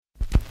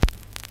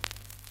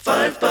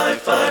5 by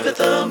 5 at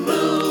the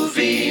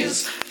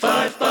movies.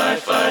 5 by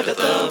 5 at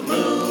the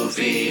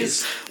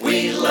movies.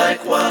 We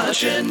like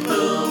watching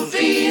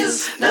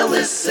movies. Now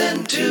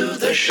listen to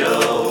the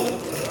show.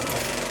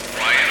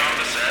 Ryan on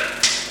the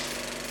set.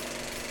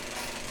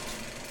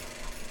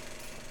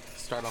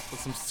 Start off with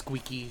some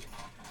squeaky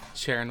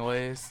chair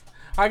noise.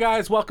 Hi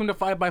guys, welcome to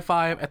 5 by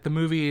 5 at the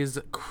movies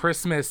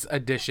Christmas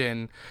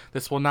edition.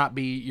 This will not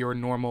be your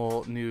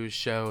normal news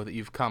show that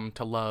you've come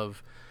to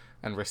love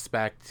and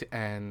respect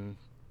and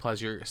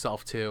pleasure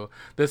yourself to.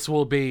 This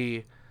will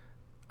be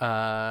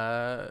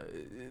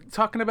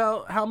talking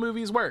about how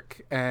movies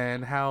work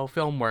and how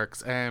film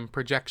works and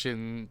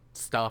projection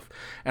stuff.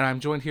 And I'm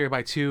joined here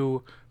by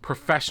two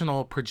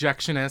professional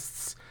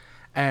projectionists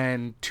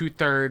and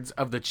 2/3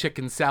 of the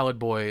Chicken Salad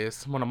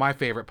Boys, one of my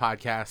favorite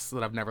podcasts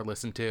that I've never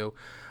listened to.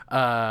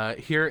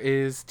 Here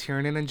is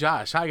Tiernan and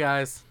Josh. Hi,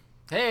 guys.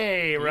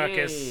 Hey,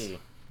 Ruckus.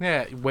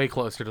 Yeah, way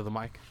closer to the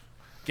mic.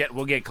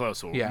 We'll get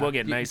close. We'll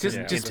get nice. Just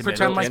and just intimate.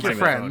 pretend like Intimate you're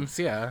friends.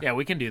 Yeah. Yeah,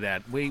 we can do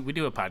that. We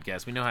do a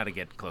podcast. We know how to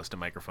get close to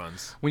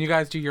microphones. When you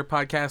guys do your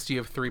podcast, do you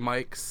have 3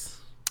 mics?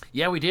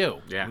 Yeah, we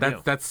do.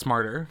 That's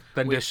smarter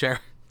than to share.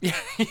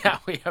 Yeah,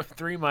 we have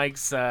 3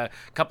 mics, a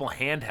couple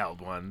handheld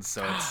ones,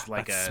 so it's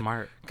like That's a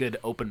smart. good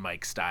open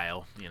mic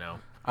style. You know,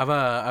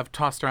 I've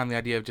tossed around the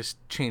idea of just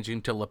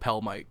changing to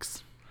lapel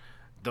mics.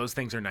 those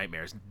things are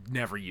nightmares.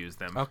 Never use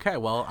them. Okay,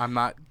 well, I'm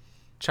not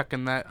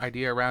chucking that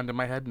idea around in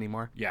my head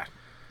anymore. Yeah,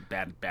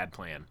 bad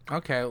plan.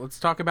 Okay, let's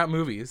talk about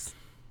movies.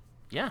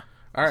 Yeah.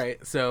 All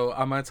right, so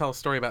I'm gonna tell a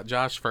story about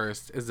Josh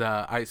first.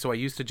 I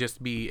used to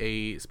just be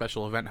a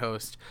special event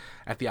host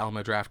at the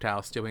Alamo Draft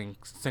House, doing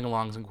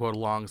sing-alongs and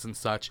quote-alongs and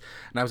such.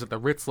 And I was at the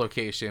Ritz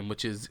location,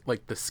 which is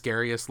like the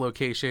scariest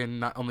location,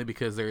 not only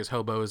because there's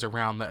hobos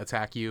around that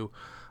attack you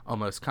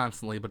almost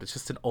constantly, but it's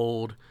just an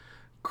old,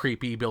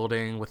 creepy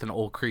building with an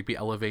old, creepy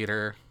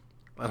elevator.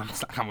 I'm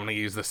not gonna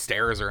use the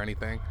stairs or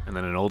anything. And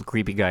then an old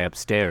creepy guy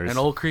upstairs. An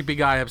old creepy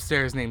guy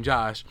upstairs named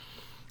Josh.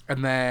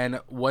 And then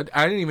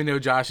I didn't even know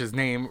Josh's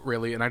name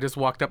really, and I just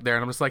walked up there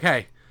and I'm just like,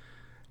 hey,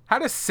 how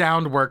does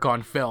sound work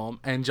on film?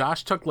 And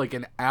Josh took like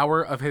an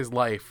hour of his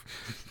life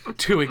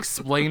to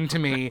explain to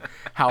me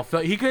how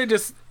he could have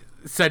just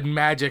said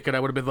magic and I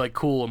would have been like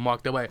cool and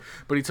walked away.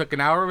 But he took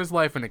an hour of his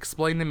life and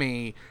explained to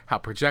me how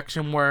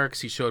projection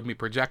works. He showed me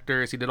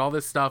projectors. He did all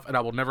this stuff, and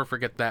I will never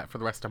forget that for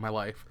the rest of my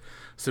life.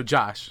 So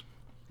Josh,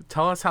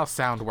 tell us how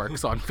sound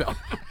works on film.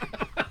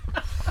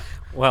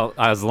 Well,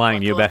 I was lying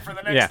to you back. For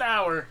the next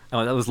hour. Oh,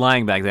 I was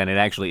lying back then. It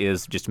actually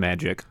is just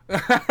magic.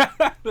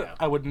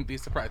 I wouldn't be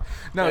surprised.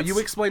 No, you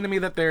explained to me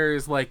that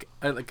there's like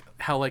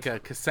how a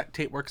cassette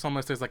tape works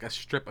almost. There's like a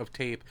strip of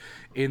tape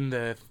in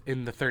the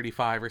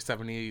 35 or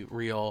 70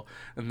 reel,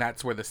 and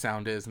that's where the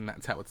sound is, and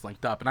that's how it's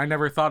linked up. And I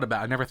never thought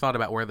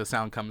about where the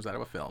sound comes out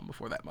of a film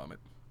before that moment.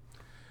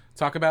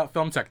 Talk about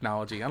film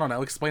technology. I don't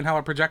know. Explain how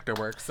a projector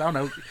works. I don't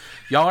know.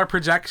 Y'all are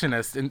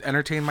projectionists, and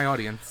entertain my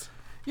audience.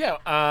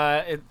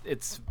 Yeah,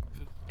 it's,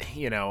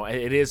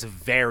 it is a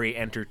very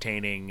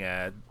entertaining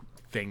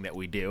thing that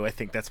we do. I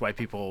think that's why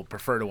people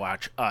prefer to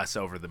watch us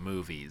over the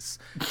movies.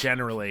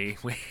 Generally,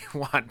 we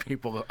want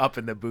people up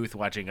in the booth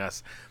watching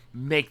us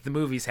make the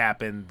movies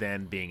happen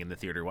than being in the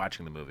theater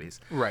watching the movies.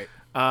 Right.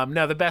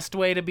 Now, the best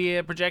way to be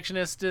a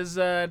projectionist is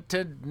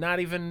to not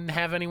even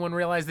have anyone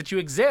realize that you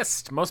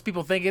exist. Most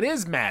people think it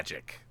is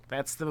magic.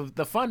 That's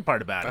the fun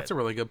part about it. That's a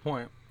really good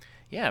point.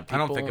 Yeah, I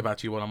don't think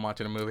about you when I'm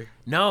watching a movie.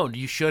 No,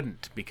 you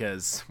shouldn't,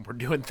 because we're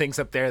doing things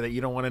up there that you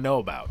don't want to know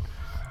about.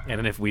 And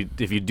then if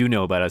you do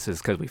know about us,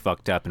 it's because we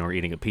fucked up and we're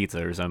eating a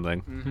pizza or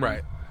something. Mm-hmm.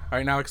 Right. All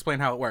right, now explain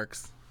how it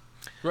works.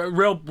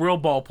 Real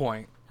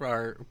ballpoint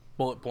or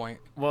bullet point.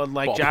 Well,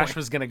 like Ballpoint. Josh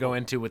was going to go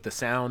into with the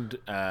sound,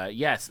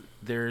 yes,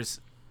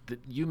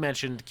 you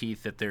mentioned,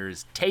 Keith, that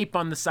there's tape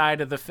on the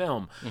side of the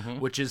film,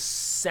 which is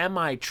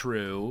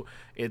semi-true.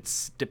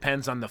 It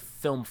depends on the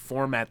film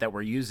format that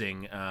we're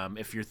using.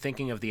 If you're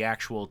thinking of the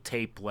actual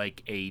tape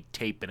like a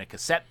tape in a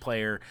cassette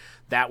player,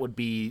 that would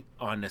be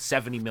on a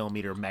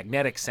 70mm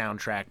magnetic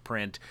soundtrack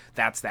print.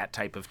 That's that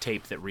type of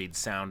tape that reads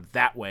sound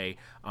that way.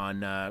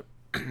 On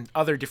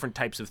other different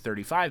types of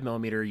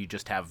 35mm, you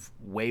just have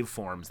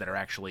waveforms that are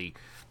actually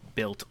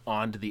built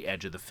onto the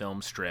edge of the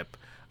film strip.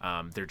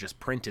 They're just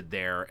printed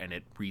there, and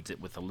it reads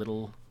it with a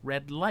little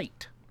red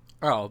light.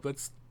 Oh,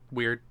 that's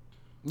weird.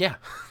 Yeah.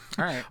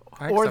 All right.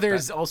 Or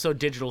there's also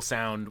digital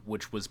sound,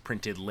 which was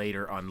printed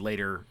later on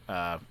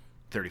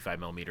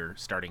 35mm,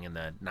 starting in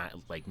the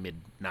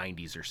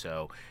mid-90s or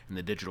so. And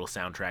the digital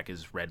soundtrack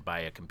is read by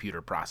a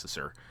computer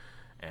processor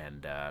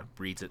and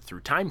reads it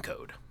through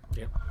timecode.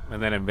 Yeah.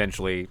 And then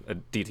eventually a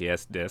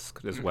DTS disc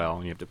as well.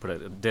 And you have to put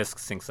a disc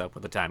syncs up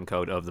with the time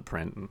code of the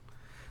print. And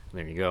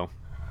there you go.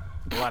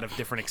 A lot of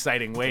different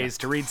exciting ways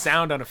to read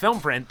sound on a film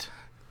print.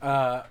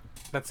 That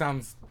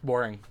sounds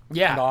boring.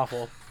 Yeah. And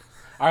awful.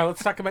 All right,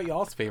 let's talk about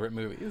y'all's favorite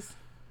movies.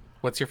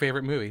 What's your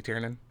favorite movie,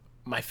 Tiernan?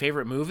 My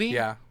favorite movie?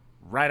 Yeah.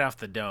 Right off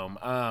the dome.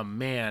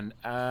 Man.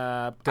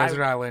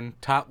 Desert Island,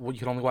 top. You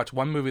can only watch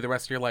one movie the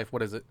rest of your life.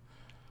 What is it?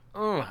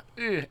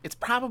 It's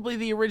probably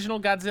the original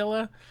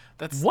Godzilla.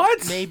 That's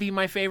What? maybe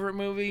my favorite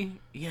movie.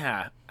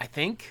 Yeah, I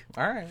think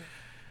All right.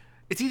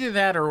 it's either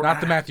that or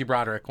Not the Matthew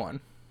Broderick one.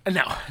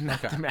 No,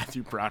 not the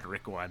Matthew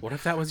Broderick one. What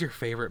if that was your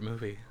favorite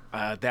movie?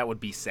 That would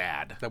be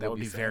sad. That would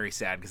be be sad. very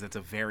sad because that's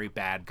a very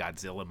bad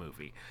Godzilla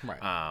movie.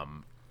 Right.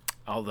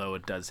 Although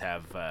it does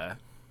have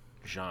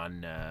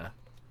Jean,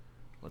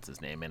 what's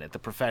his name in it? The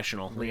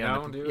Professional.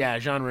 Reno, dude? Yeah,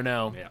 Jean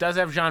Reno. Yeah. Does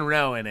have Jean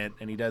Reno in it,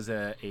 and he does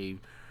a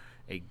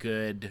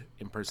good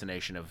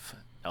impersonation of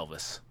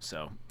Elvis.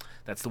 So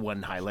that's the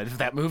one highlight of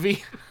that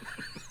movie.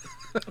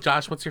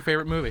 Josh, what's your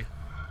favorite movie?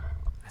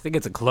 I think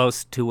it's a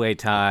close two-way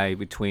tie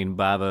between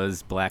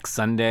Baba's Black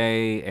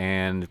Sunday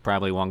and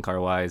probably Wong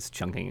Kar-wai's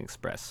Chungking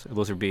Express.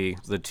 Those would be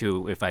the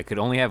two. If I could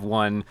only have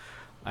one,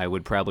 I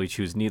would probably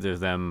choose neither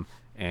of them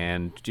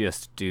and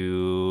just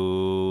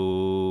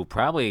do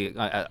probably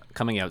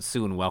coming out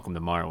soon, Welcome to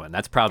Marwen.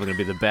 That's probably going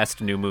to be the best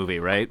new movie,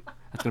 right?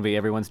 That's going to be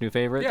everyone's new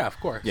favorite? Yeah, of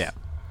course. Yeah.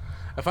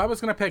 If I was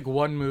going to pick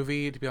one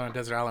movie to be on a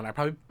desert island, I'd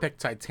probably pick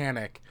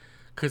Titanic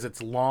because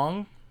it's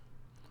long.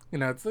 You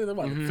know, it's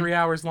what, 3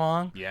 hours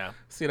long. Yeah.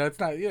 So, you know, it's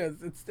not,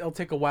 it'll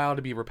take a while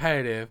to be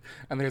repetitive,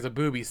 and there's a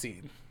booby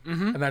scene.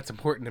 And that's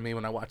important to me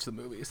when I watch the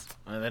movies.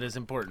 That is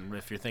important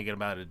if you're thinking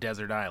about a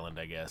desert island,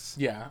 I guess.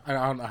 Yeah, I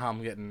don't know how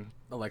I'm getting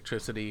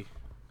electricity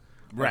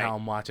or Right. how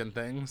I'm watching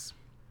things.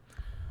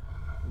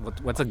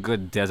 What's a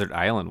good desert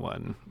island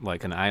one?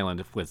 Like an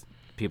island with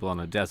people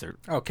on a desert.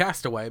 Oh,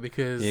 Castaway,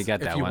 because You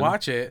got if that you one.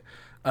 watch it,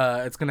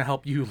 it's going to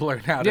help you learn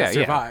how to Yeah, yeah.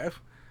 survive.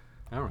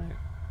 All right.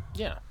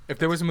 Yeah. If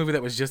there was a movie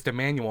that was just a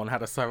manual on how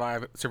to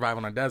survive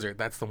on a desert,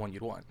 that's the one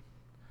you'd want.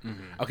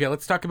 Okay,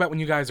 let's talk about when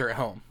you guys are at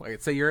home.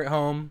 Like, say you're at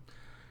home,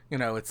 you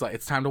know, it's like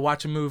it's time to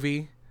watch a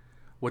movie.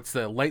 What's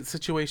the light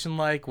situation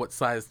like? What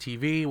size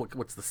TV?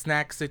 What's the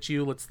snack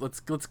situ?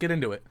 Let's get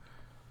into it.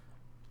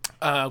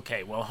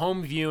 Okay, well,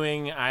 home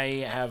viewing,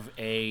 I have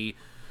a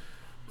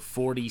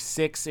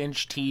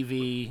 46-inch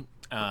TV.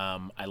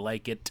 I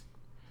like it.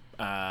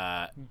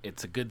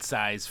 It's a good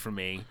size for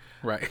me.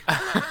 Right.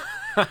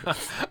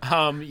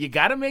 You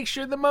got to make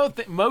sure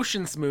the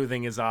motion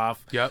smoothing is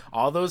off. Yep.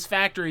 All those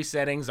factory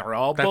settings are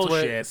all That's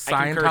bullshit. what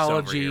I can curse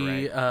over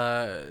here,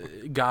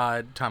 Scientology right?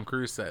 God Tom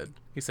Cruise said.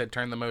 He said,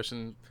 "Turn the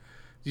motion."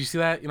 Did you see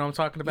that? You know what I'm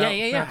talking about?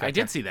 Yeah. Okay, I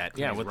did see that.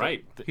 Yeah, He's with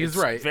right. He's it's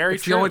right. Very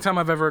it's true. the only time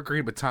I've ever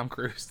agreed with Tom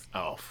Cruise.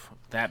 Oh,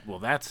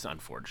 that's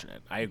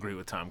unfortunate. I agree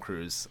with Tom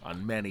Cruise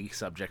on many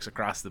subjects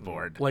across the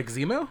board. Like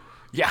Zemo?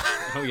 Yeah.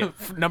 Oh, yeah.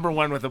 Number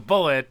one with a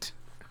bullet.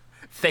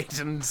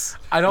 Thetans.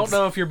 I don't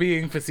know if you're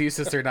being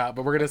facetious or not,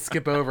 but we're gonna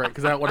skip over it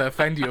because I don't want to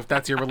offend you if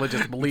that's your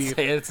religious belief.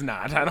 It's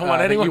not. I don't want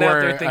that anyone you out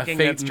are there a thinking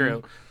that's Thetan.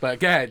 true. But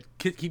go ahead,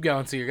 keep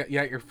going. So you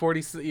got your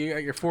 40. You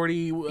got your 40.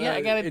 Yeah,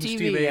 I got a inch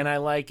TV, and I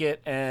like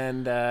it.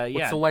 And What's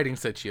yeah, the lighting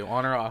situ?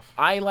 On or off?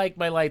 I like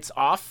my lights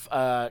off,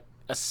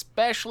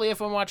 especially if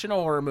I'm watching a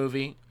horror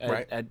movie.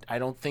 Right. I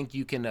don't think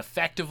you can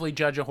effectively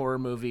judge a horror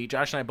movie.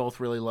 Josh and I both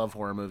really love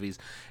horror movies.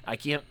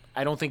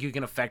 I don't think you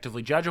can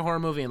effectively judge a horror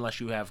movie unless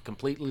you have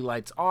completely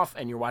lights off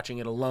and you're watching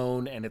it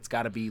alone, and it's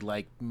got to be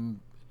like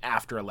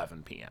after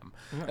 11 p.m.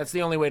 That's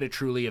the only way to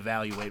truly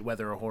evaluate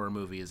whether a horror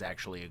movie is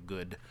actually a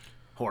good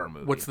horror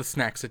movie. What's the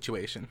snack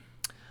situation?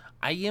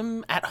 I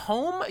am at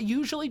home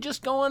usually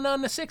just going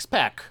on a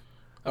 6-pack.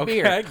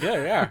 Okay, Beer.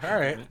 good. Yeah, all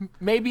right.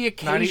 Maybe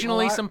eating a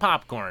occasionally lot? some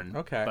popcorn.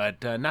 Okay.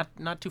 But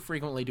not too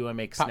frequently do I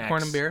make snacks.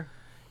 Popcorn and beer.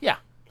 Yeah.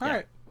 All yeah.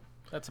 right.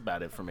 That's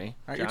about it for me.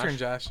 All right, your turn,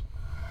 Josh.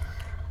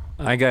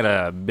 I got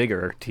a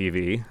bigger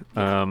TV.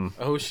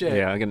 Oh shit.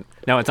 Yeah,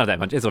 no, it's not that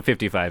much. It's a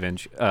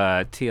 55-inch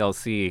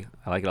TLC.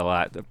 I like it a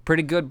lot. They're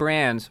pretty good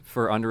brands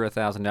for under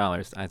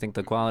 $1,000. I think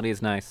the quality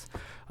is nice.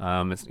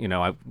 It's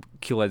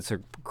QLEDs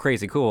are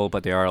crazy cool,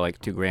 but they are like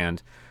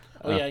 $2,000.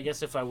 Oh yeah, I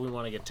guess if we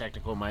want to get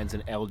technical, mine's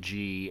an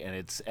LG and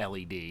it's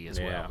LED as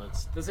Yeah. well.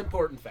 That's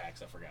important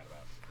facts I forgot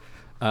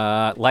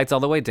about. Lights all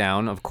the way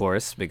down, of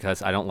course,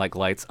 because I don't like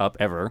lights up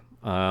ever.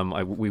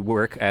 We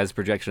work as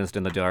projectionists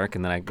in the dark,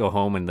 and then I go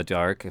home in the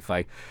dark.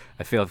 I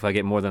feel if I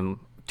get more than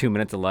 2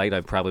 minutes of light,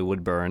 I probably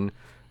would burn.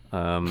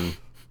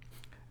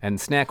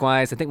 And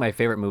snack-wise, I think my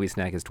favorite movie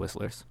snack is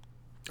Twizzlers.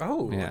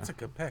 Oh, Yeah. that's a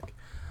good pick.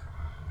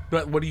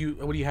 But what are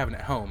you having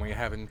at home? Are you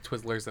having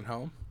Twizzlers at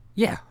home?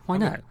 Yeah, why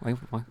not?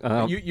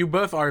 You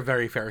both are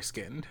very fair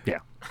skinned. Yeah.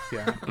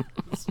 Yeah.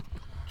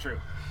 True.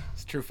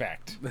 It's a true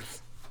fact.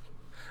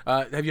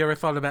 Have you ever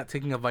thought about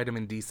taking a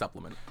vitamin D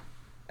supplement?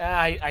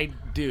 I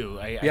do.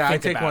 I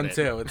think take about one it.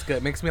 too. It's good.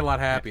 It makes me a lot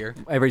happier.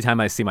 Every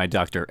time I see my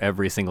doctor,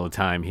 every single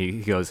time,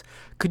 he goes,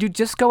 "Could you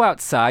just go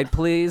outside,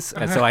 please?"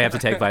 And so I have to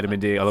take vitamin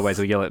D, otherwise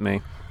he'll yell at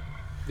me.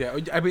 Yeah,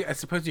 I mean, I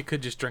suppose you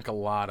could just drink a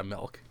lot of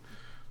milk.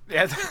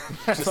 Yeah,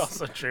 that's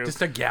also true.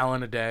 Just a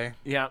gallon a day.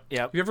 Yeah.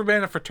 Have you ever been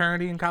in a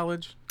fraternity in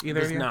college?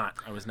 Either I of you?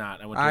 I was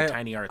not. I went to a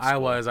tiny art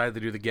school. I had to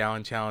do the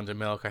gallon challenge of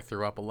milk. I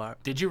threw up a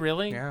lot. Did you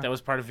really? Yeah. That was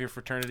part of your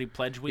fraternity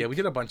pledge week? Yeah, we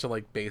did a bunch of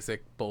like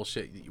basic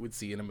bullshit you would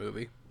see in a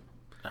movie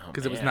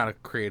because it was not a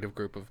creative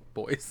group of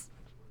boys.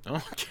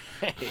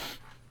 Okay.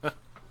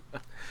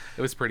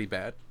 It was pretty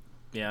bad.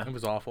 Yeah. It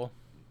was awful.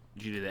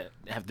 Did you do that?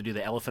 Have to do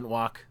the elephant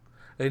walk?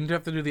 They didn't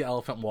have to do the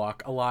elephant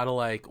walk. A lot of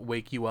like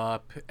wake you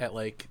up at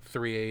like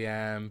 3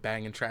 a.m.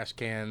 banging trash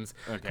cans.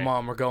 Okay. Come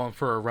on, we're going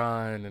for a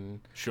run,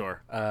 and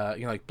Sure.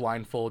 like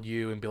blindfold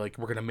you and be like,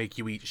 we're gonna make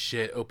you eat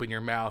shit. Open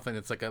your mouth, and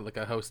it's like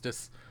a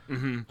hostess.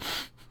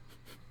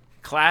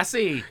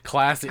 Classy.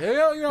 Classy.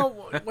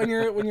 When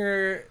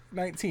you're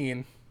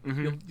 19,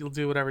 you'll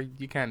do whatever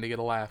you can to get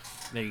a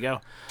laugh. There you go.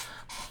 All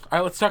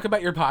right, let's talk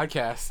about your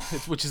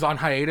podcast, which is on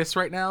hiatus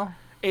right now.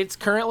 It's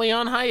currently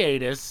on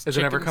hiatus. Is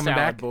it ever Chicken coming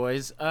Salad back?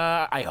 Boys?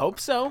 I hope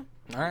so.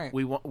 All right.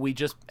 We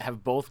just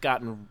have both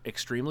gotten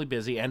extremely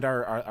busy, and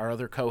our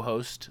other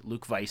co-host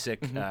Luke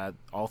Weisick.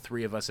 All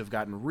three of us have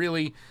gotten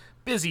really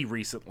busy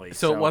recently.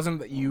 So it wasn't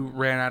that you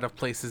ran out of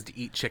places to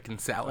eat chicken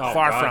salad. Oh,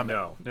 far from it.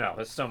 No,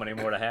 there's so many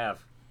more to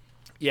have.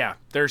 Yeah,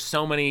 there's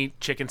so many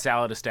chicken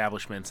salad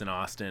establishments in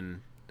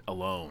Austin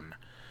alone,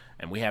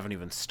 and we haven't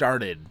even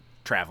started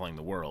traveling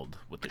the world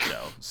with the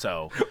show.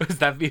 So Is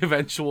that the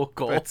eventual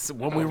goal?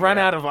 when we run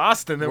out of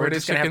Austin, then Where we're did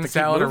just gonna have chicken to keep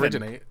salad moving.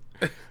 originate?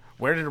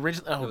 Where did it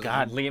originate? Oh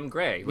God, Liam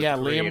Gray. Was yeah,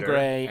 the Liam creator,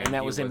 Gray, and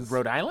that he was in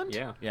Rhode Island.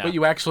 Yeah. yeah. But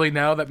you actually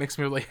know, that makes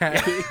me really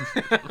happy.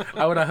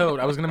 I would have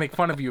hoped. I was going to make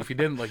fun of you if you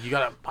didn't. Like, you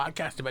got a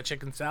podcast about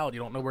chicken salad. You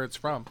don't know where it's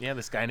from. Yeah,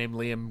 this guy named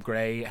Liam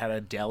Gray had a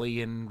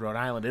deli in Rhode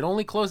Island. It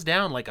only closed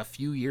down like a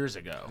few years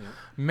ago.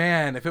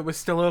 Man, if it was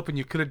still open,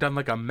 you could have done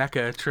like a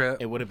Mecca trip.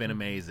 It would have been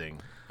amazing.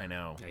 I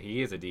know. Yeah,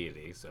 he is a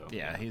deity, so.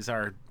 Yeah, he's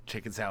our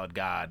chicken salad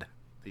god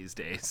these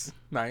days.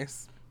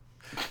 Nice.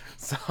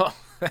 So,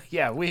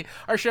 yeah,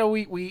 our show,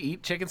 we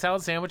eat chicken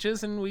salad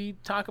sandwiches and we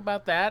talk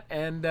about that.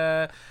 And,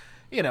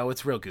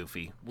 it's real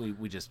goofy.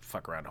 We just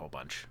fuck around a whole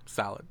bunch.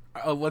 Solid.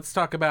 Let's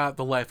talk about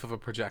the life of a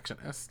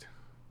projectionist.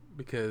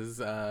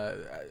 Because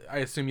I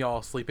assume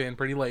y'all sleep in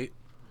pretty late.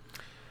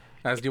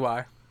 As do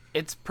I.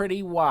 It's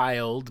pretty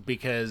wild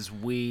because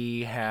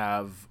we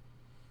have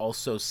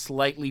also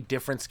slightly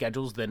different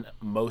schedules than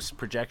most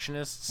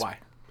projectionists. Why?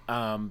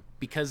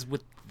 Because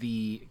with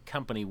the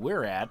company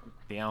we're at,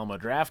 the Alamo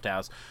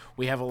Drafthouse,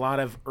 we have a lot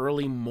of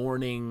early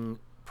morning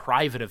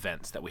private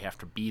events that we have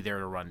to be there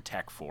to run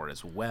tech for,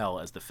 as well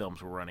as the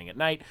films we're running at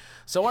night.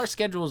 So our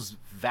schedules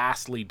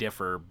vastly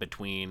differ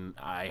between,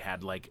 I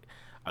had like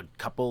a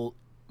couple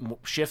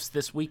shifts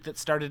this week that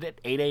started at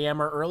 8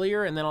 a.m. or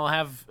earlier, and then I'll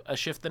have a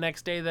shift the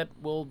next day that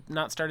will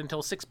not start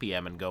until 6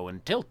 p.m. and go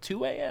until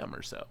 2 a.m.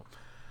 or so.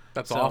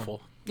 That's So,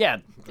 awful. Yeah,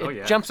 Oh, it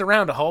yeah. jumps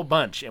around a whole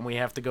bunch, and we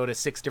have to go to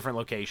 6 different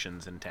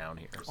locations in town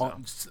here.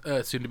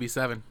 So. Soon to be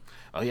 7.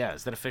 Oh, yeah,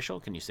 is that official?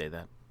 Can you say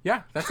that?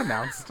 Yeah, that's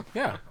announced.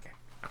 Yeah.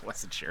 I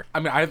wasn't sure. I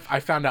mean, I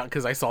found out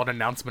because I saw an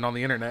announcement on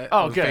the internet.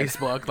 Oh, on good.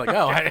 Facebook. Like,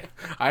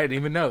 I didn't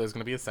even know there's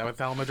going to be a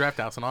 7th Alamo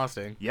Drafthouse in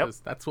Austin. Yep. 'Cause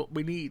that's what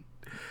we need.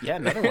 Yeah,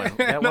 another one.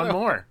 Got one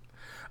more.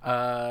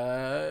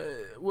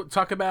 We'll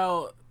talk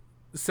about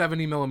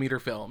 70 millimeter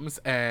films,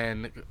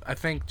 and I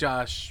think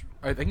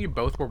you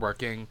both were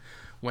working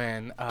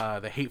when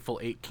The Hateful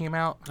Eight came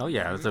out. Oh,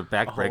 yeah, it was a A whole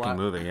back-breaking lot.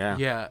 movie, yeah.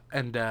 Yeah,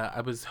 and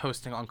I was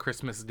hosting on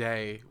Christmas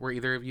Day. Were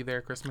either of you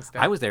there Christmas Day?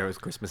 I was there. It was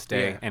Christmas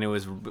Day, Yeah. and it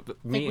was I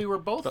me. think we were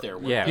both there.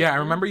 weren't Yeah. we? Yeah, I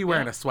remember you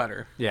wearing a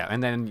sweater. Yeah,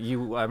 and then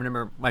I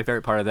remember my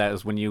favorite part of that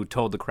was when you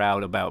told the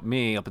crowd about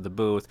me up at the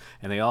booth,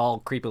 and they all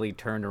creepily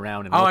turned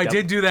around and Oh, looked I up.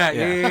 did do that.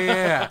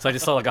 Yeah. So I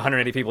just saw like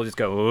 180 people just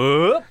go,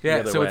 whoop, the Yeah,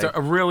 other so it's way. a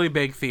really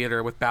big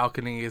theater with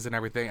balconies and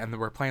everything, and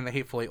we're playing The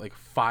Hateful Eight like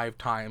 5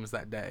 times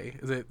that day.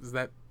 Is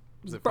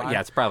it 5? Yeah,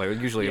 it's probably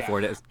usually Yeah.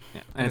 4 days.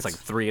 Yeah. And it's like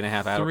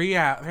 3.5 hours.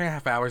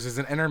 3.5 hours is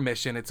an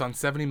intermission. It's on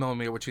 70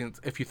 millimeter, which means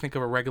if you think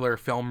of a regular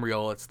film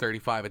reel, it's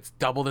 35. It's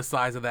double the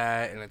size of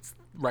that, and it's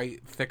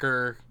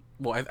thicker.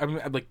 Well, I mean,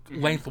 like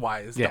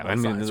lengthwise. Yeah, double I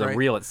the mean, size, the right?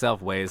 reel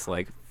itself weighs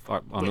like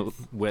on the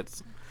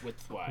width.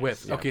 Width-wise.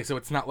 Width. Yeah. Okay, so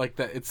it's not like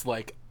that. It's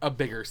like a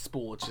bigger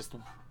spool. It's just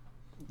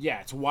Yeah,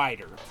 it's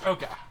wider.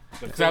 okay.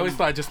 Because I always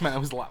thought it just meant it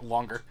was a lot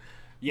longer.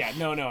 Yeah,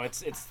 no,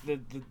 it's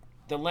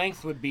the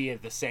length would be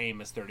the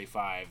same as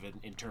 35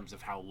 in terms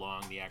of how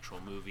long the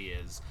actual movie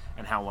is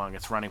and how long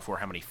it's running for,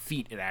 how many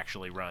feet it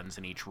actually runs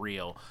in each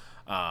reel.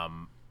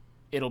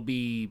 It'll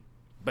be,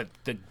 but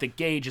the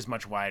gauge is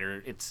much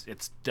wider.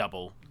 It's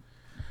double.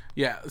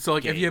 Yeah, so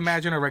like if you Gauge.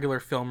 imagine a regular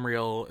film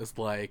reel is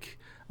like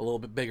a little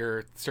bit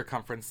bigger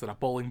circumference than a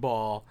bowling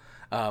ball,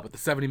 but the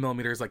 70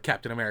 millimeter is like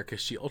Captain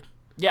America's shield.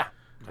 Yeah.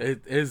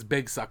 It is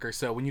big sucker.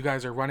 So when you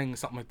guys are running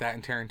something like that,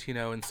 and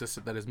Tarantino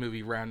insisted that his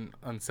movie ran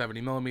on 70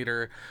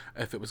 millimeter,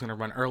 if it was going to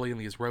run early in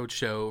these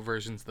roadshow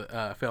versions of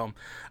the film,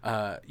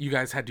 you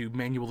guys had to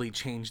manually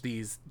change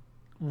these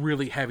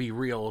really heavy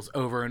reels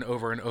over and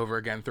over and over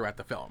again throughout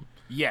the film.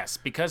 Yes,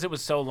 because it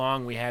was so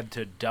long, we had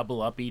to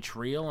double up each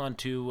reel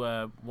onto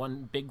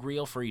one big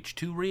reel for each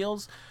 2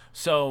 reels.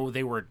 So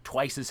they were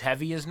twice as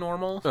heavy as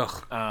normal.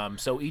 Ugh.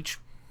 So each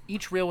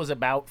reel was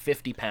about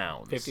 50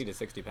 pounds. 50 to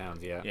 60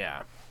 pounds, yeah.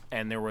 Yeah.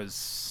 And there was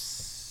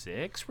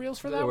 6 reels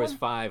for that There was one?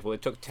 5. Well,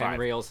 it took 10 5.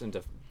 reels and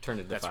turned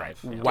it to That's 5. right.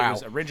 Yeah. Wow. It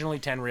was originally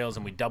 10 reels,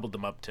 and we doubled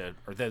them up to,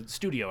 or the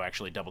studio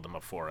actually doubled them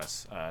up for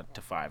us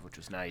to 5, which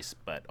was nice,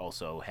 but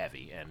also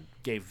heavy, and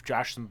gave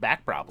Josh some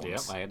back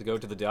problems. Yep, I had to go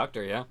to the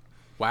doctor, yeah.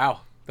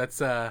 Wow,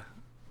 that's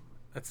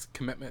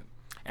commitment.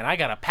 And I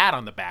got a pat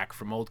on the back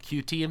from old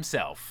QT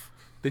himself.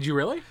 Did you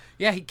really?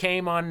 Yeah, he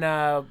came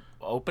on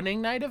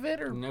opening night of it,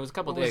 or It was a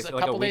couple was days, it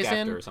like a week days after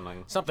in? or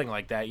something. Something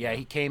like that. Yeah,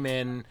 he came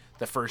in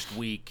the first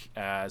week,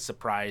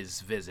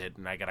 surprise visit,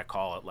 and I got a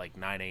call at like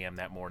 9 a.m.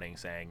 that morning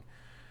saying,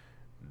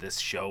 "This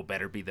show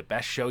better be the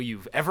best show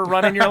you've ever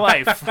run in your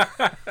life."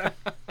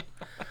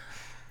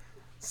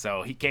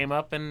 So he came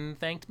up and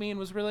thanked me and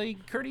was really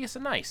courteous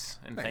and nice,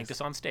 and thanked us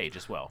on stage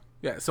as well.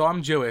 Yeah, so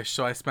I'm Jewish,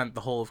 so I spent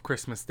the whole of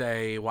Christmas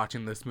Day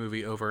watching this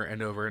movie over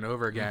and over and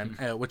over again,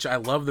 which I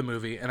love the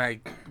movie, and I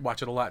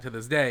watch it a lot to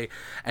this day,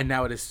 and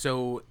now it is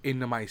so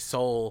into my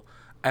soul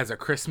as a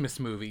Christmas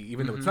movie,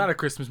 even though it's not a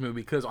Christmas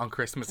movie, because on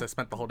Christmas I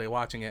spent the whole day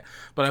watching it.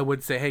 But I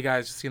would say, hey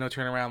guys, just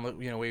turn around,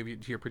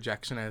 wave to your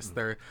projectionist.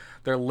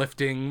 They're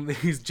lifting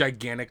these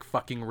gigantic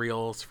fucking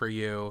reels for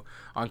you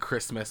on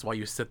Christmas while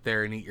you sit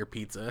there and eat your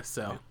pizza.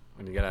 So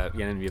And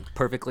you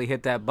perfectly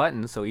hit that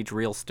button, so each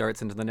reel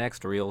starts into the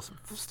next reel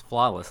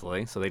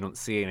flawlessly, so they don't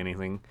see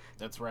anything.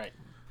 That's right.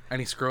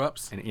 any screw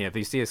ups? And if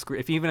you see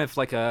even if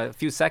like a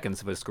few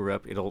seconds of a screw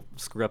up, it'll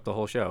screw up the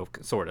whole show,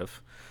 sort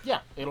of. Yeah,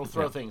 it'll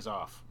throw things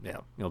off. Yeah,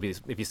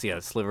 if you see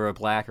a sliver of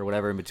black or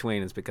whatever in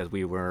between, it's because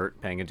we weren't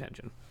paying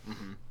attention,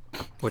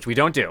 which we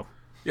don't do.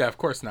 Yeah, of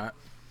course not.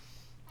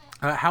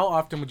 How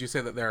often would you say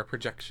that there are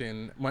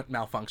projection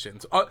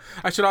malfunctions?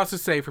 I should also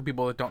say, for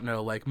people that don't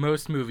know, like,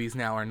 most movies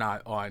now are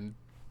not on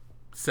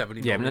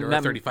 70 millimeter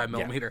or 35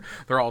 millimeter.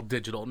 They're all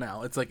digital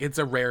now. It's like, it's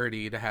a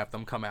rarity to have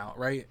them come out,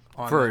 right?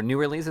 For new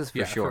releases,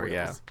 for sure, for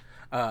yeah. reels.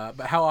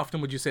 But how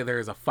often would you say there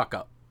is a fuck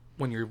up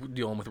when you're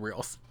dealing with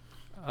reels?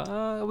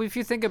 If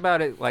you think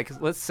about it, like,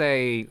 let's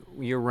say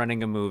you're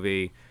running a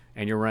movie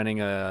and you're running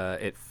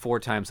it 4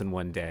 times in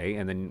one day,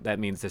 and then that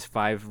means there's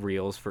 5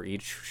 reels for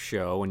each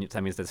show, and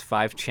that means there's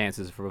 5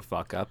 chances for a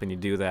fuck up, and you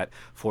do that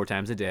 4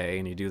 times a day,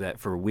 and you do that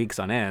for weeks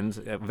on end.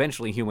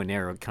 Eventually, human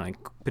error kind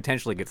of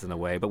potentially gets in the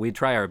way, but we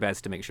try our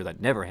best to make sure that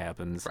never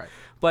happens. Right.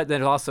 But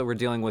then also we're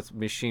dealing with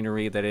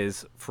machinery that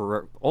is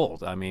for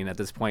old. I mean, at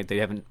this point, they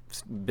haven't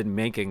been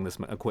making this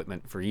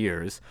equipment for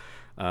years.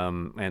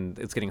 And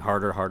it's getting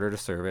harder to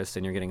service,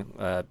 and you're getting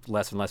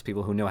less and less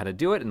people who know how to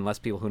do it and less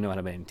people who know how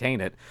to maintain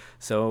it.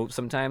 So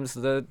sometimes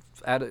the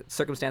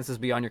circumstances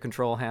beyond your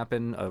control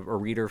happen. A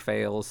reader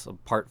fails, a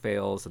part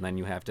fails, and then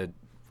you have to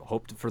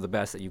hope for the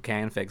best that you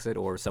can fix it,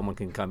 or someone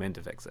can come in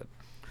to fix it.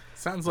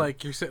 Sounds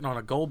like you're sitting on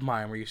a gold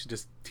mine where you should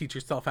just teach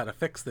yourself how to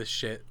fix this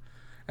shit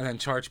and then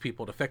charge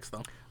people to fix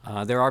them.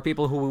 There are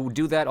people who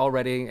do that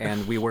already,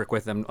 and we work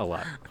with them a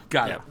lot.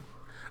 Got it.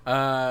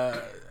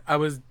 I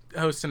was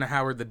hosting a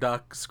Howard the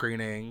Duck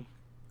screening.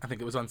 I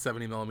think it was on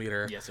 70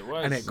 millimeter. Yes, it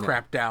was. And it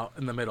crapped out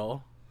in the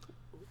middle.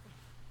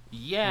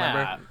 Yeah.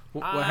 Remember?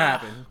 What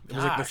happened? It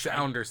was like the gosh,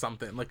 sound or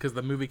something. Like, because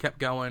the movie kept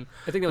going.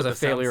 I think there was but a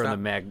failure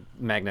sound on the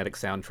magnetic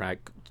soundtrack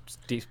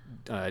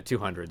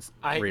 200s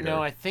reader.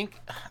 No, I think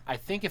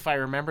if I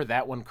remember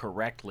that one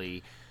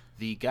correctly,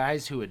 the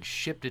guys who had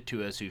shipped it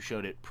to us, who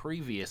showed it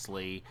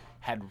previously,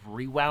 had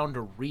rewound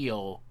a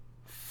reel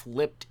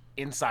flipped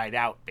inside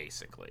out,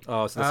 basically.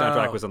 Oh, so the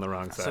soundtrack was on the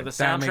wrong side. So the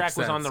That makes soundtrack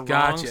was on the sense.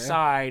 wrong Gotcha.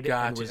 side and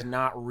Gotcha. was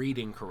not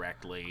reading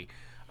correctly.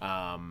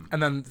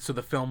 And then, so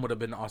the film would have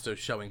been also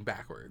showing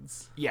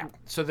backwards. Yeah.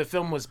 So the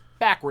film was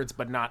backwards,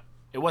 but not.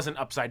 It wasn't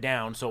upside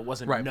down, so it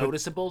wasn't Right, but-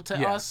 noticeable to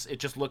yeah. us. It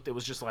just looked. It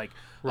was just like,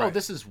 oh, Right.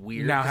 this is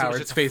weird. Now 'cause it was Howard's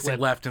just a facing flip.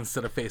 left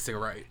instead of facing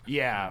right.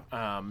 Yeah.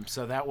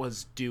 So that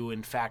was due,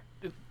 in fact,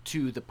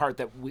 to the part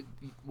that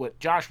what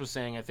Josh was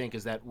saying, I think,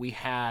 is that we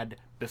had,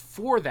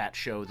 before that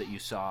show that you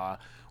saw,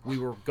 we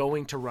were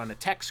going to run a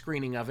tech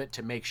screening of it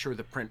to make sure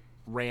the print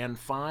ran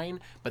fine,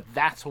 but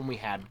that's when we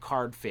had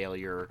card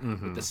failure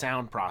with the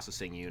sound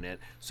processing unit.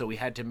 So we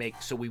had to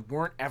so we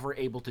weren't ever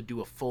able to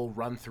do a full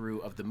run through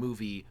of the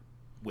movie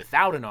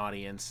without an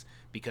audience,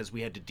 because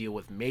we had to deal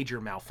with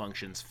major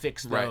malfunctions,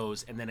 fix Right.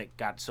 those, and then it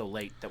got so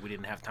late that we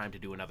didn't have time to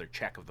do another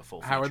check of the full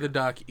Howard feature. the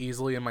Duck,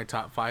 easily in my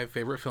top 5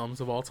 favorite films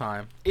of all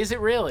time. Is it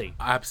really?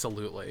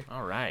 Absolutely.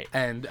 All right.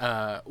 And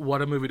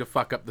what a movie to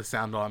fuck up the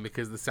sound on,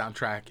 because the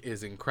soundtrack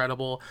is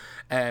incredible.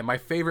 And my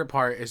favorite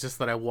part is just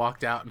that I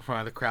walked out in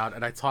front of the crowd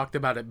and I talked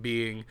about it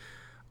being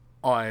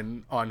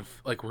on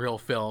like real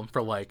film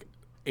for like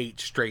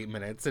 8 straight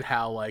minutes, and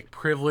how like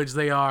privileged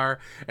they are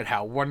and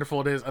how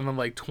wonderful it is. And then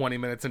like 20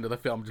 minutes into the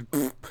film, just,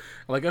 I'm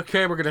like,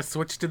 okay, we're gonna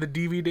switch to the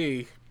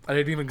DVD. I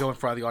didn't even go in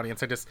front of the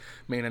audience. I just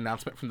made an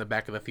announcement from the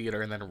back of the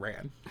theater and then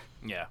ran,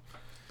 Yeah.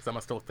 because I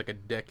must have looked like a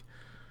dick.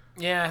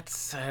 Yeah,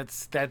 it's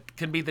that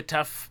can be the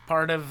tough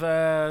part of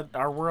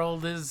our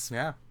world, is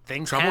Yeah.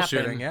 things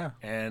Troubleshooting, happen. yeah.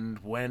 And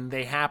when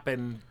they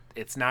happen,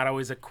 it's not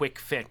always a quick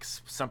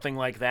fix. Something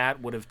like that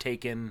would have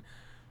taken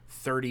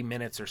 30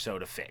 minutes or so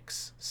to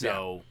fix.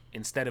 So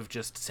instead of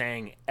just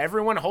saying,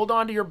 everyone hold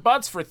on to your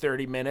butts for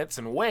 30 minutes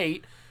and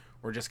wait,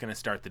 we're just going to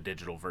start the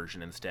digital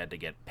version instead to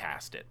get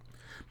past it.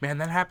 Man,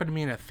 that happened to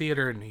me in a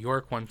theater in New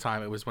York one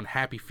time. It was when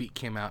Happy Feet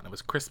came out, and it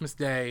was Christmas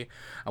Day.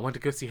 I went to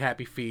go see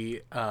Happy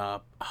Feet. I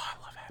love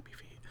Happy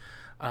Feet.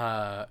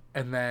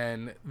 And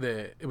then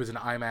it was an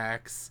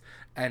IMAX,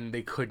 and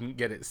they couldn't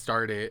get it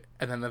started.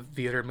 And then the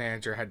theater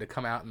manager had to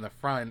come out in the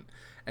front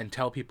and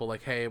tell people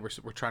like, hey, we're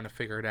trying to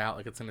figure it out.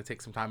 Like, it's going to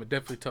take some time. It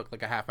definitely took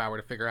like a half hour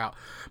to figure out.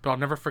 But I'll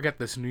never forget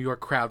this New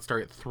York crowd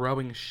started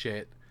throwing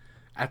shit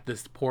at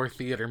this poor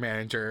theater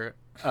manager,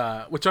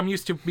 which I'm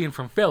used to being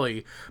from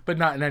Philly, but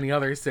not in any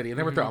other city. And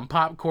they were throwing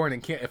popcorn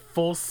and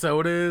full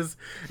sodas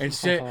and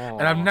shit.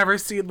 And I've never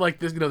seen like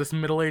this, this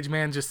middle-aged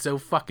man just so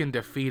fucking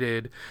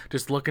defeated,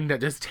 just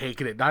just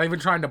taking it, not even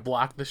trying to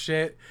block the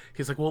shit.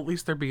 He's like, well, at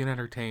least they're being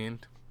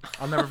entertained.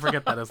 I'll never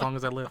forget that as long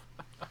as I live.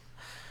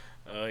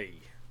 Oy,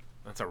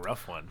 that's a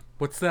rough one.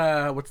 What's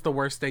the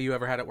worst day you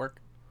ever had at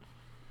work?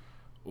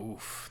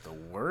 Oof, the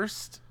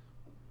worst?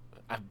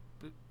 I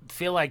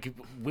feel like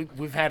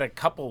we've had a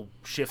couple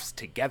shifts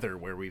together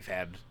where we've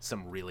had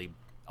some really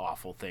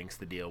awful things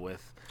to deal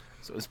with.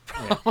 So it's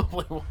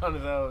probably one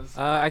of those.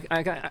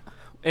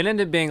 It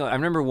ended up being. I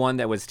remember one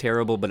that was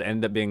terrible, but it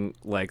ended up being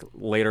like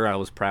later I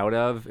was proud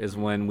of is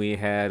when we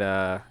had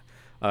a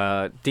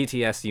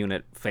DTS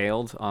unit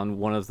failed on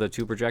one of the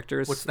two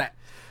projectors. What's that?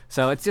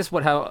 So it's just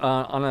how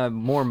on a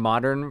more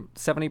modern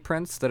 70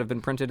 prints that have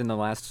been printed in the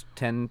last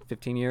 10,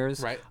 15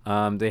 years. Right.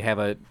 They have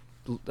a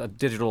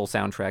digital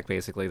soundtrack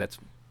basically that's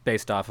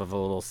based off of a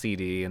little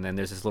CD, and then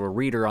there's this little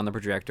reader on the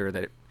projector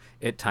that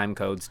it time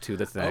codes to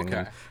the thing,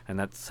 Okay. and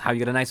that's how you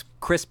get a nice,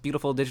 crisp,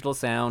 beautiful digital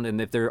sound. And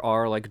if there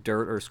are like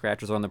dirt or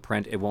scratches on the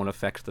print, it won't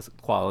affect the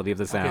quality of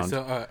the sound.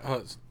 Okay,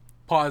 so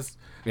pause.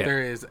 Yeah.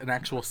 There is an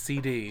actual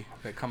CD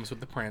that comes with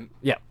the print.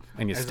 Yeah,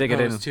 and you As stick it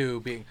in. opposed to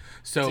being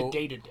It's so. a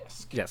data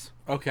disc. Yes.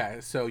 Okay,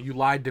 so you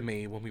lied to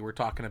me when we were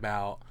talking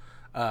about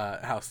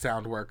how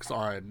sound works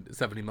on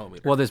 70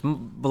 millimeter. Well, there's a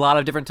lot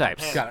of different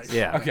types. Got it.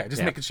 Yeah. Okay, just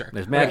Yeah. making sure.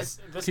 There's Okay, Max.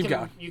 keep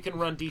going. You can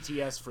run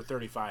DTS for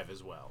 35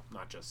 as well,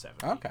 not just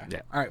 70. Okay.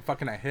 Yeah. All right,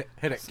 fucking hit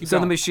it. Keep So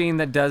going. the machine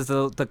that does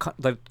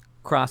the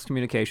cross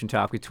communication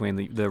talk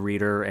between the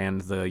reader and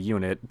the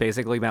unit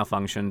basically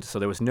malfunctioned, so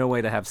there was no way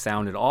to have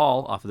sound at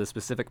all off of the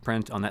specific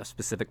print on that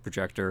specific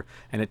projector,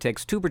 and it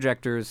takes two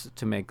projectors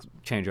to make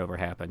changeover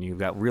happen. You've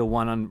got reel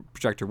 1 on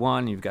projector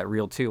 1, you've got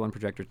reel 2 on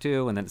projector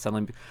 2, and then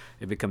suddenly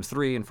it becomes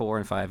 3 and 4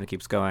 and 5 and it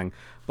keeps going.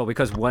 But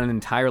because one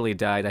entirely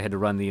died, I had to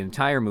run the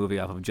entire movie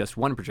off of just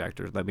one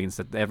projector. That means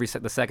that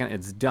the second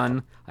it's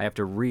done, I have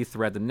to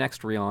rethread the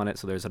next reel on it,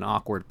 so there's an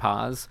awkward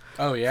pause.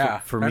 Oh yeah,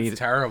 for that's me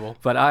terrible.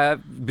 But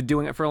I've been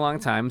doing it for a long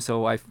time,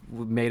 so I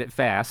made it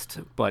fast.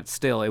 But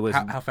still, it was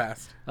How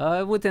fast?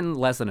 within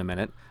less than a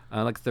minute,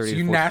 like 30. So to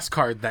you 40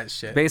 NASCAR'd that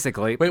shit.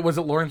 basically. Wait, was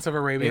it Lawrence of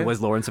Arabia? It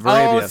was Lawrence of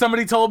Arabia. Oh,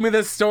 somebody told me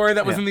this story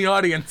that was Yeah. in the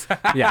audience.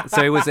 Yeah,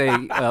 so it was a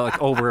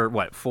like over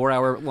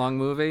 4-hour long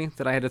movie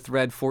that I had to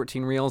thread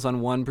 14 reels on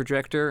one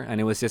projector, and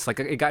it was just like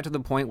it got to the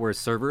point where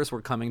servers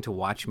were coming to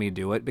watch me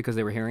do it because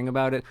they were hearing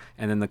about it,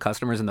 and then the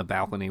customers in the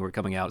balcony were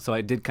coming out. So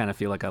I did kind of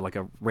feel like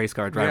a race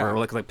car driver, Yeah. or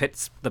like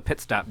the pit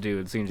stop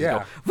dude. So you just Yeah.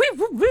 go. Whoop,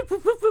 whoop, whoop,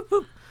 whoop, whoop, whoop,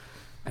 whoop.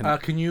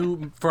 Can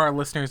you, for our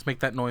listeners, make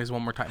that noise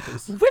one more time,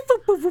 please?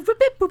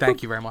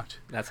 Thank you very much.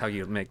 That's how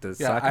you make the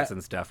Yeah, sockets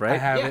and stuff, right?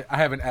 I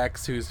have an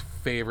ex whose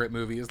favorite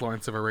movie is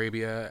Lawrence of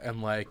Arabia,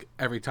 and like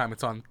every time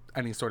it's on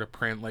any sort of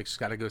print, like she's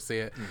got to go see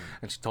it.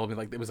 And she told me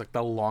like it was like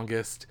the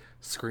longest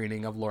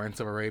screening of Lawrence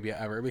of Arabia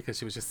ever because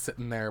she was just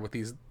sitting there with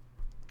these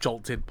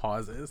jolted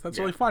pauses. That's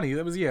really funny.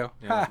 That was you.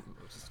 Yeah, Ha.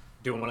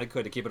 doing what I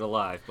could to keep it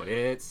alive, but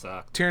it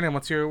sucked. Tiernan,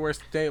 what's your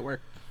worst day at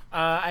work?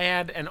 I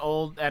had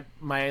at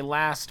my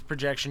last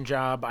projection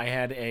job, I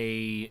had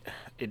it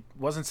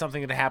wasn't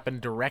something that happened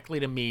directly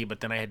to me,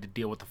 but then I had to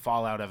deal with the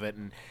fallout of it.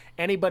 And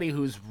anybody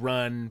who's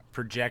run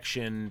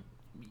projection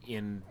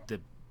in the,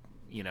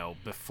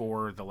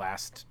 before the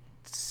last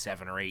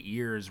 7 or 8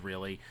 years,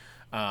 really,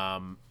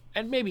 and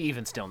maybe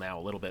even still now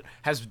a little bit,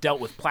 has dealt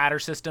with platter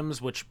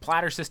systems, which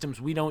platter systems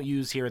we don't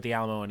use here at the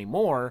Alamo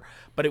anymore,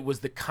 but it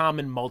was the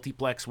common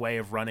multiplex way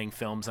of running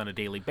films on a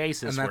daily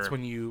basis. And that's where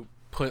when you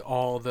put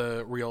all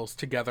the reels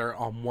together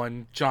on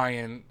one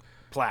giant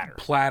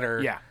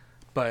platter. Yeah.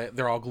 But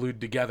they're all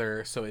glued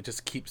together, so it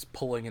just keeps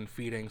pulling and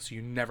feeding, so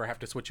you never have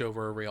to switch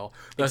over a reel,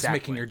 thus Exactly.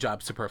 making your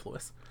job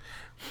superfluous.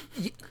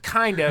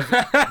 Kind of.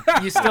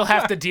 You still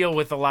have to deal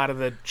with a lot of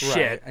the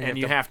shit, Right, and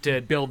you have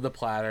to build the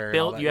platter. and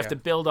all build. that, You have yeah. to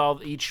build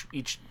all each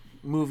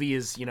movie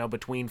is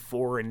between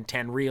 4 and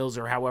 10 reels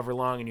or however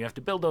long, and you have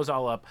to build those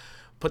all up.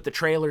 Put the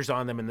trailers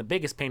on them, and the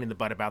biggest pain in the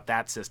butt about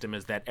that system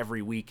is that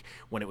every week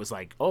when it was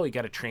like, oh, you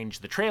got to change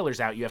the trailers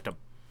out, you have to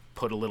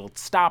put a little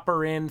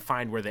stopper in,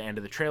 find where the end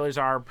of the trailers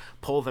are,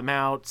 pull them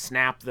out,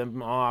 snap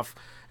them off,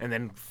 and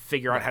then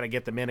figure out how to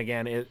get them in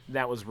again.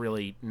 That was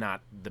really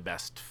not the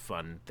best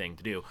fun thing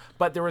to do.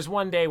 But there was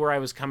one day where I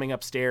was coming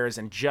upstairs,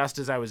 and just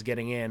as I was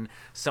getting in,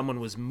 someone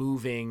was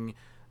moving.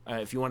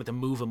 If you wanted to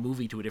move a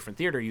movie to a different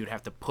theater, you'd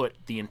have to put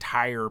the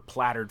entire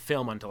plattered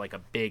film onto like a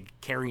big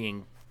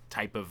carrying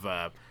type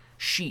of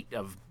sheet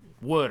of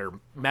wood or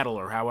metal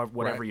or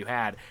whatever Right. you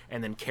had,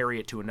 and then carry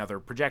it to another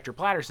projector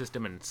platter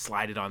system and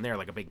slide it on there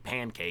like a big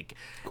pancake.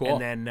 Cool.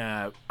 And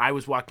then I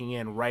was walking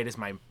in right as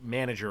my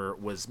manager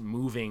was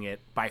moving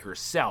it by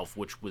herself,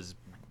 which was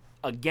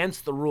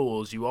against the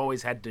rules. You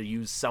always had to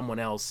use someone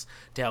else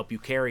to help you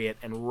carry it.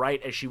 And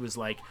right as she was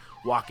like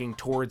walking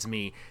towards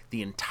me,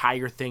 the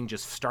entire thing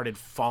just started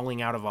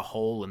falling out of a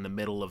hole in the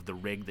middle of the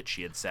rig that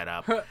she had set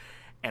up.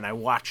 And I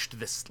watched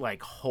this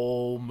like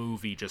whole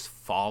movie just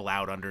fall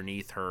out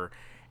underneath her.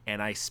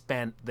 And I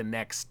spent the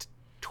next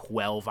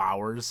 12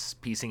 hours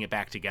piecing it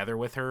back together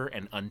with her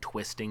and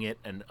untwisting it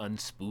and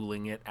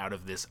unspooling it out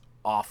of this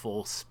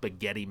awful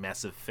spaghetti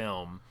mess of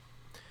film.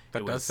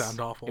 That does sound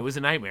awful. It was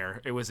a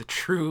nightmare. It was a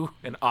true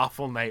and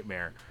awful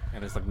nightmare.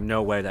 And there's like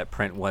no way that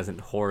print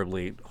wasn't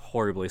horribly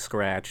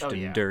scratched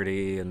and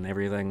dirty and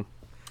everything.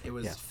 It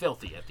was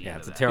filthy at the end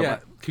it's of a that.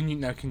 terrible.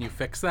 Yeah. Can you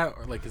fix that,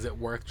 or like is it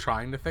worth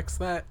trying to fix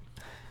that?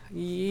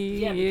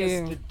 Yeah,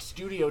 because the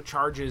studio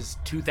charges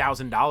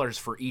 $2,000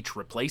 for each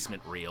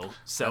replacement reel.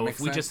 So if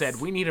we just said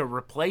we need a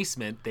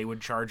replacement, they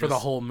would charge For us the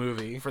whole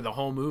movie. for the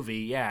whole movie.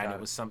 Yeah, and it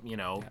was some,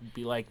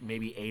 be like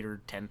maybe $8,000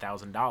 or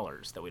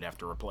 $10,000 that we'd have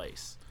to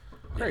replace.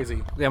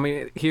 Crazy. I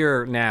mean,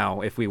 here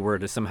now, if we were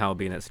to somehow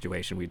be in that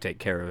situation, we'd take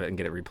care of it and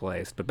get it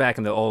replaced. But back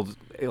in the old,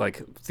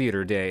 like,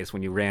 theater days,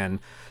 when you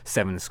ran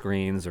 7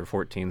 screens or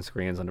 14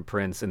 screens on the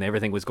prints and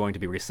everything was going to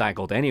be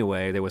recycled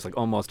anyway, there was, like,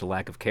 almost a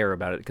lack of care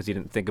about it because you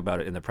didn't think about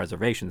it in the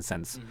preservation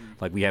sense.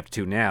 Like we have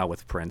to now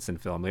with prints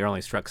and film. They're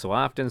only struck so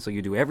often, so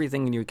you do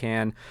everything you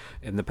can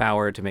in the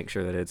power to make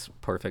sure that it's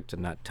perfect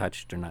and not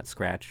touched or not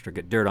scratched or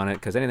get dirt on it,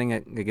 because anything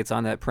that gets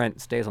on that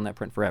print stays on that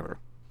print forever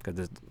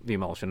because the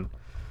emulsion.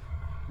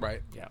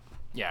 Right.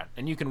 Yeah,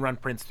 and you can run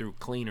prints through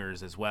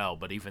cleaners as well,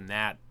 but even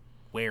that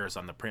wears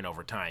on the print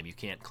over time. You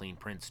can't clean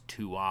prints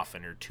too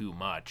often or too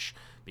much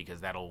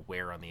because that'll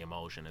wear on the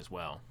emulsion as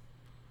well.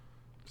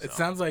 It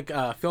sounds like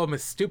film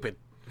is stupid.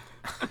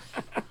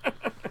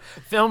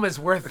 Film is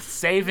worth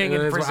saving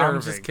and preserving.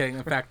 I'm just kidding.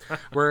 In fact,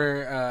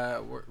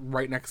 we're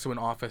right next to an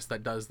office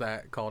that does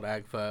that called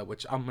AGFA,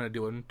 which I'm going to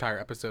do an entire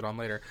episode on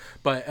later.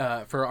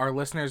 But for our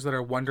listeners that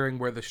are wondering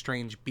where the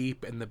strange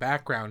beep in the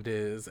background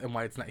is and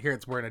why it's not here,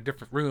 we're in a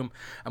different room,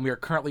 and we are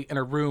currently in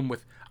a room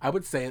with, I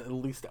would say, at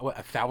least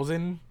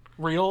 1,000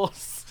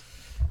 reels.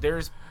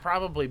 There's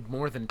probably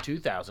more than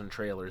 2,000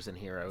 trailers in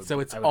here. So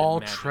it's I would all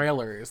imagine.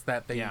 trailers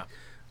that they,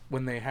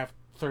 when they have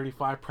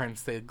 35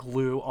 prints, they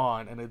glue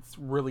on, and it's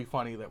really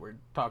funny that we're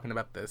talking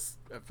about this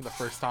for the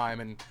first time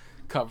and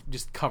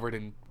just covered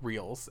in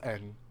reels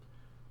and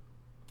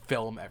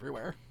film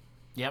everywhere.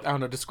 Yep. I don't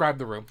know. Describe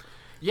the room.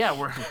 Yeah,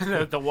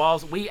 we're the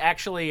walls. We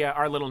actually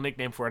our little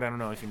nickname for it. I don't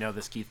know if you know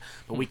this, Keith,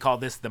 but we call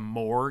this the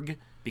morgue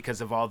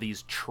because of all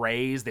these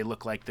trays. They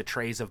look like the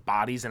trays of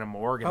bodies in a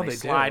morgue, and they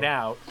slide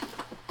out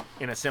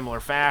in a similar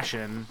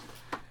fashion,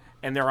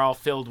 and they're all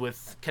filled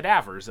with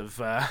cadavers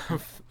of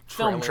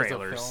film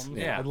trailers.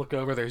 Yeah, I look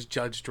over. There's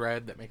Judge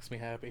Dredd. That makes me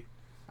happy.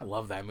 I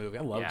love that movie.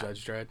 I love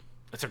Judge Dredd.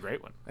 It's a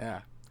great one.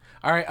 Yeah.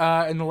 All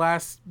right. In the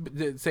last,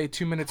 say,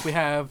 2 minutes we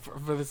have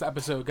for this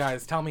episode,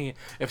 guys, tell me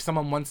if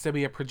someone wants to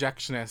be a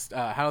projectionist,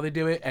 how they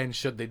do it and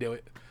should they do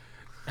it.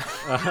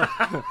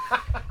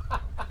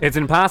 It's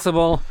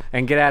impossible,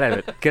 and get out of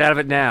it. Get out of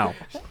it now.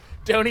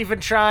 Don't even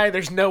try.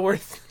 There's no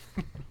worth.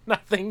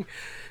 Nothing.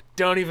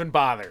 Don't even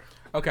bother.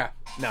 Okay.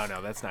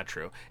 No, that's not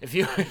true. If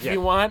you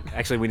want,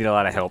 Actually, we need a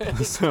lot of help.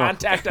 So.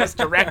 contact us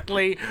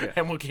directly,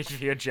 and we'll get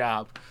you a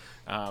job.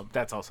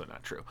 That's also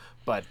not true.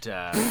 But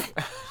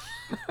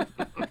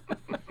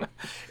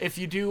if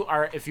you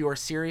are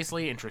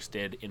seriously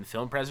interested in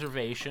film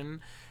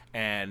preservation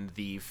and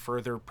the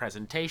further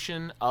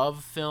presentation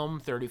of film,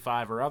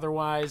 35 or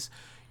otherwise,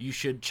 you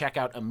should check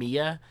out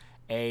AMIA,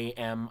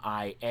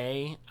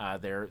 AMIA.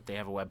 They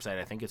have a website.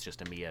 I think it's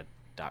just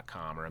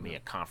AMIA.com or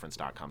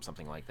AMIAconference.com,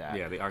 something like that.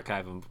 Yeah, the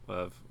archive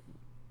of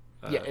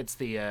it's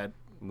the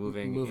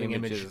moving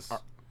images.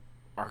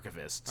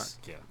 Archivists.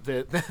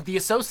 The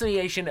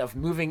Association of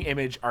Moving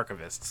Image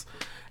Archivists.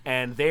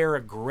 And they're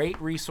a great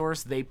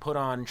resource. They put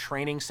on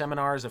training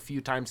seminars a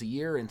few times a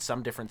year in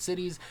some different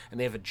cities, and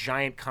they have a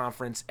giant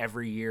conference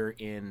every year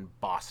in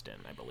Boston,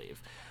 I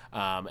believe.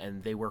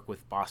 And they work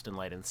with Boston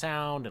Light and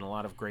Sound and a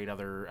lot of great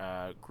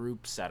other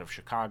groups out of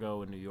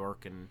Chicago and New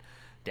York and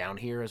down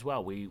here as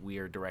well. We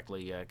are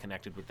directly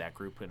connected with that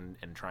group and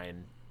try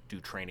and do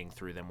training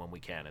through them when we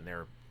can. And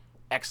they're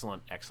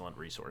excellent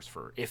resource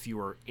for if you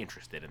are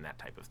interested in that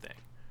type of thing.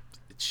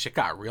 Shit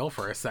got real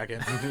for a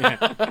second.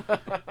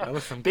 That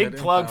was some big good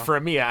plug info. for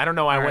AMIA. I don't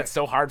know why I All went right.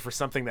 so hard for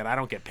something that I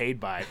don't get paid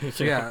by.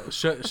 Yeah.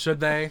 Should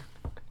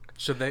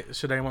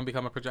anyone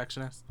become a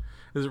projectionist?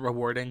 Is it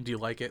rewarding? Do you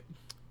like it?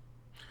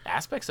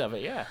 Aspects of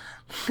it, yeah.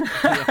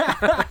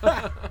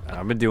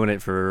 I've been doing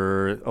it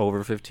for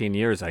over 15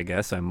 years, I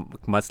guess. I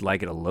must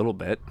like it a little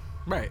bit.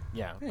 Right.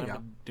 Yeah, There you I've go.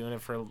 been doing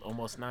it for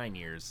almost 9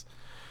 years.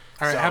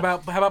 All right. So-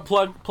 How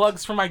about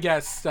plugs for my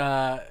guests?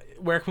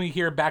 Where can we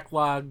hear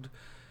backlogged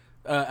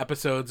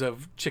episodes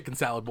of Chicken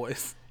Salad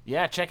Boys?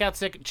 Yeah, check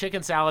out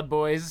Chicken Salad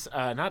Boys.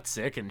 Not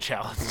Sick and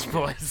Salad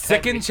Boys.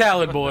 Chicken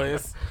Salad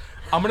Boys.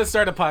 I'm gonna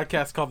start a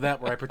podcast called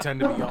that where I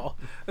pretend to be y'all.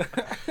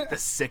 The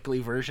sickly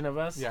version of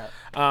us. Yeah.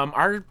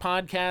 Our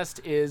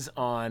podcast is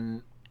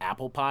on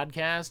Apple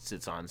Podcasts.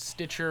 It's on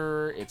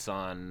Stitcher. It's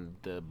on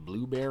the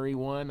Blueberry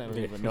one. I don't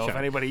even know if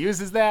anybody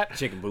uses that.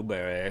 Chicken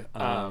Blueberry.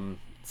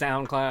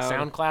 SoundCloud.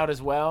 SoundCloud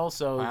as well.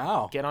 So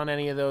Wow. get on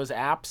any of those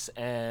apps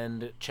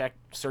and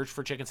search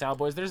for Chicken Salad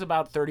Boys. There's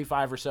about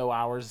 35 or so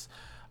hours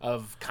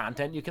of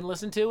content you can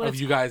listen to. And Of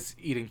you guys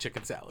eating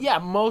chicken salad. yeah,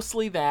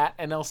 mostly that,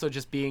 and also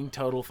just being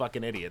total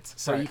fucking idiots.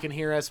 So Right. you can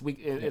hear us.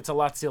 It's a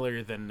lot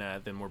sillier than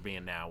we're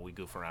being now. We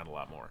goof around a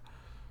lot more.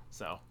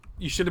 So,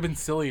 You should have been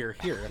sillier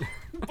here.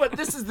 but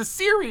this is the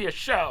serious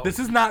show. This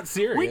is not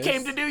serious. We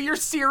came to do your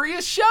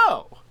serious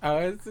show.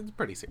 It's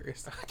pretty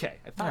serious. Okay,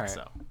 I thought All right.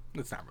 so.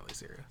 It's not really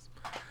serious.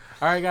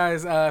 All right,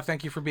 guys.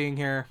 Thank you for being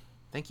here.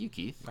 Thank you,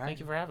 Keith. Thank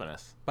you for having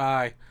us.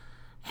 Bye.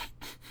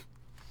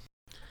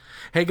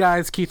 Hey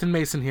guys, Keith and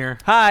Mason here.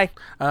 Hi,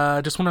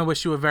 Just want to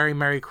wish you a very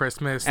Merry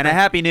Christmas. and a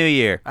Happy New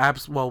Year.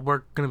 Well,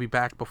 we're gonna be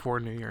back before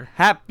New Year.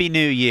 Happy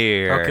New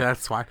Year. Okay,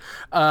 that's fine.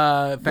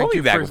 Thank We'll be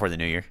you back for, before the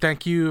New Year.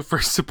 Thank you for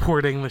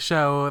supporting the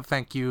show.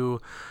 Thank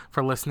you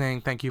for listening.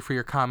 Thank you for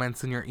your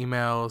comments and your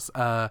emails.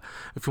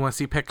 If you want to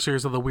see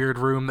pictures of the weird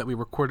room that we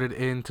recorded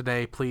in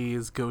today,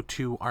 please go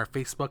to our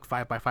Facebook,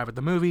 5x5 at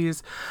the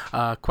Movies.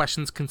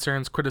 Questions,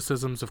 concerns,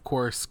 criticisms, of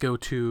course, go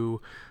to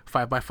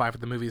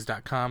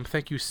 5x5atthemovies.com.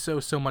 Thank you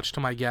so much to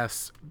my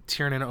guests,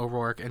 Tiernan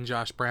O'Rourke and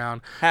Josh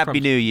Brown. Happy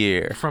from- New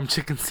Year. from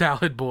Chicken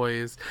Salad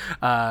Boys.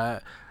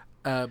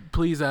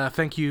 Please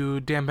thank you,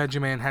 Dan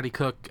Benjamin, Hattie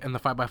Cook, and the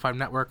 5x5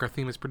 Network. Our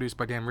theme is produced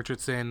by Dan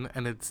Richardson,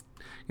 and it's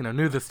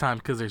new this time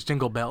because there's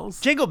jingle bells.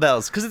 Jingle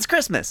bells, because it's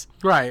Christmas.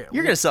 Right.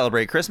 You're going to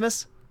celebrate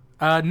Christmas.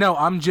 No,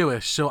 I'm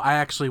Jewish, so I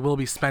actually will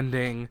be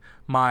spending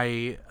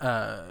my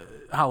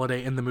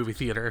holiday in the movie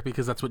theater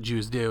because that's what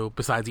Jews do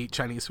besides eat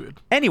Chinese food.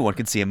 Anyone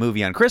can see a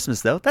movie on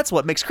Christmas, though. That's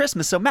what makes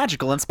Christmas so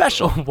magical and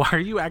special. Why are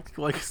you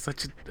acting like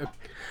such a...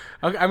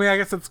 Okay, I mean, I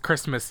guess it's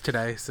Christmas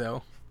today,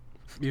 so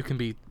you can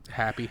be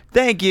happy.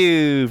 Thank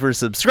you for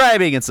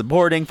subscribing and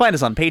supporting. Find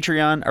us on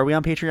Patreon. Are we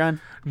on Patreon?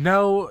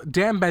 No,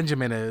 Dan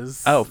Benjamin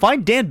is. Oh,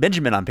 find Dan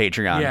Benjamin on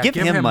Patreon. Yeah, give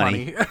him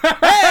money. money.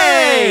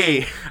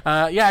 Hey!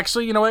 Yeah,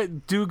 actually, you know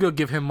what? Do go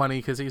give him money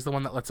because he's the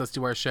one that lets us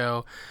do our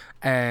show,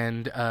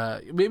 and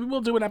maybe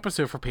we'll do an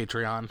episode for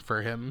Patreon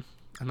for him,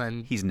 and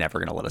then He's never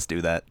going to let us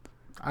do that.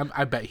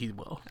 I bet he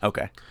will.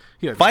 Okay.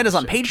 He doesn't Find give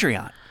us a on shit.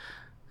 Patreon.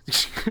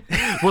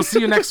 We'll see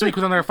you next week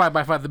with another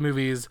 5x5 The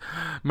Movies.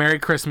 Merry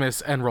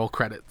Christmas and roll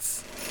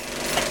credits.